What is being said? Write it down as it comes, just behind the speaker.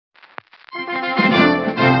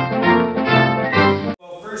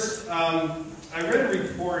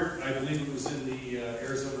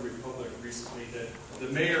that the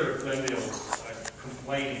mayor of Glendale was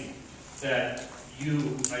complaining that by you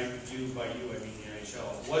I mean the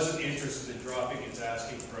NHL, wasn't interested in dropping its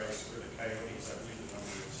asking price for the Coyotes. I believe the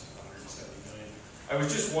number is 170 million. I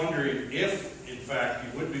was just wondering if, in fact,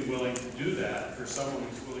 you would be willing to do that for someone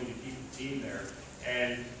who's willing to keep the team there.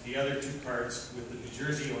 And the other two parts with the New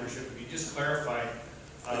Jersey ownership, if you just clarify,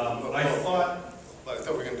 I thought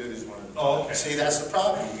we were going to do these one. Oh, okay. See, that's the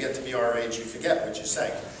problem. You get to be our age, you forget what you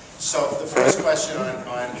say. So the first question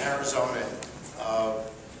on Arizona,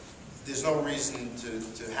 there's no reason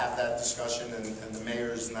to have that discussion, and the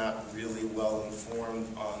mayor is not really well informed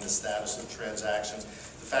on the status of transactions.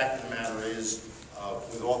 The fact of the matter is,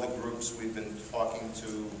 with all the groups we've been talking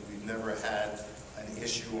to, we've never had an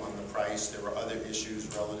issue on the price. There were other issues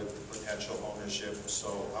relative to potential ownership,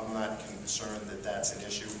 so I'm not concerned that that's an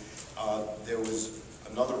issue. There was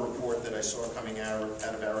another report that I saw coming out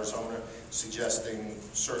of Arizona suggesting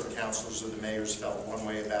certain councilors of the mayors felt one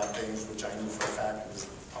way about things, which I knew for a fact was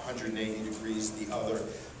 180 degrees the other.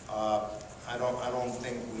 I don't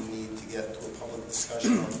think we need to get to a public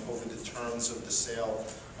discussion over the terms of the sale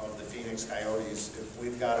of the Phoenix Coyotes. If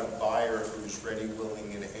we've got a buyer who's ready,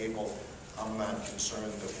 willing, and able, I'm not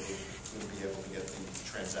concerned that we'll be able to get the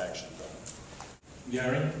transaction done.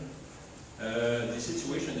 Gary, the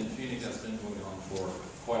situation in Phoenix has been going on for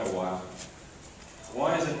quite a while.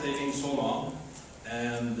 Why is it taking so long?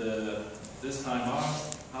 And this time,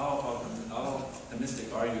 how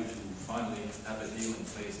optimistic are you to finally have a deal in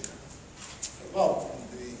place here? Well,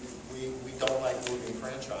 we don't like moving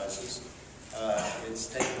franchises. It's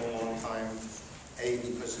taken a long time, A,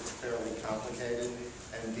 because it's fairly complicated,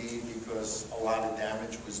 and B, because a lot of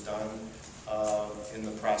damage was done in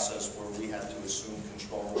the process where we had to assume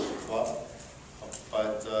control of the club.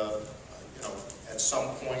 But, you know, at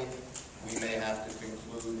some point, we may have to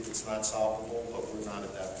conclude it's not solvable, but we're not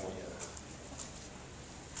at that point yet.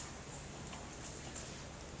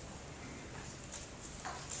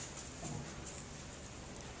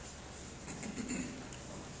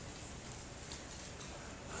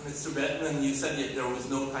 Mr. Bettman, you said that there was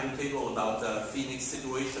no timetable about the Phoenix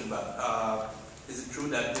situation, but is it true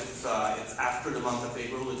that if it's after the month of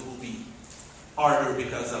April, it will be harder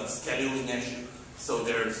because of scheduling issue? So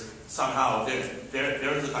there's somehow there's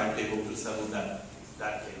a timetable to settle that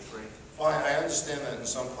case, right? Well, I understand that in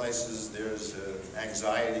some places there's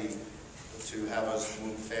anxiety to have us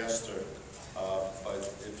move faster,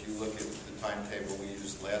 but if you look at the timetable we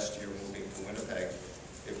used last year moving to Winnipeg,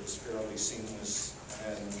 it was fairly seamless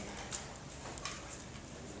and it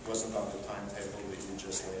wasn't on the timetable that you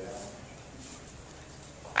just laid out.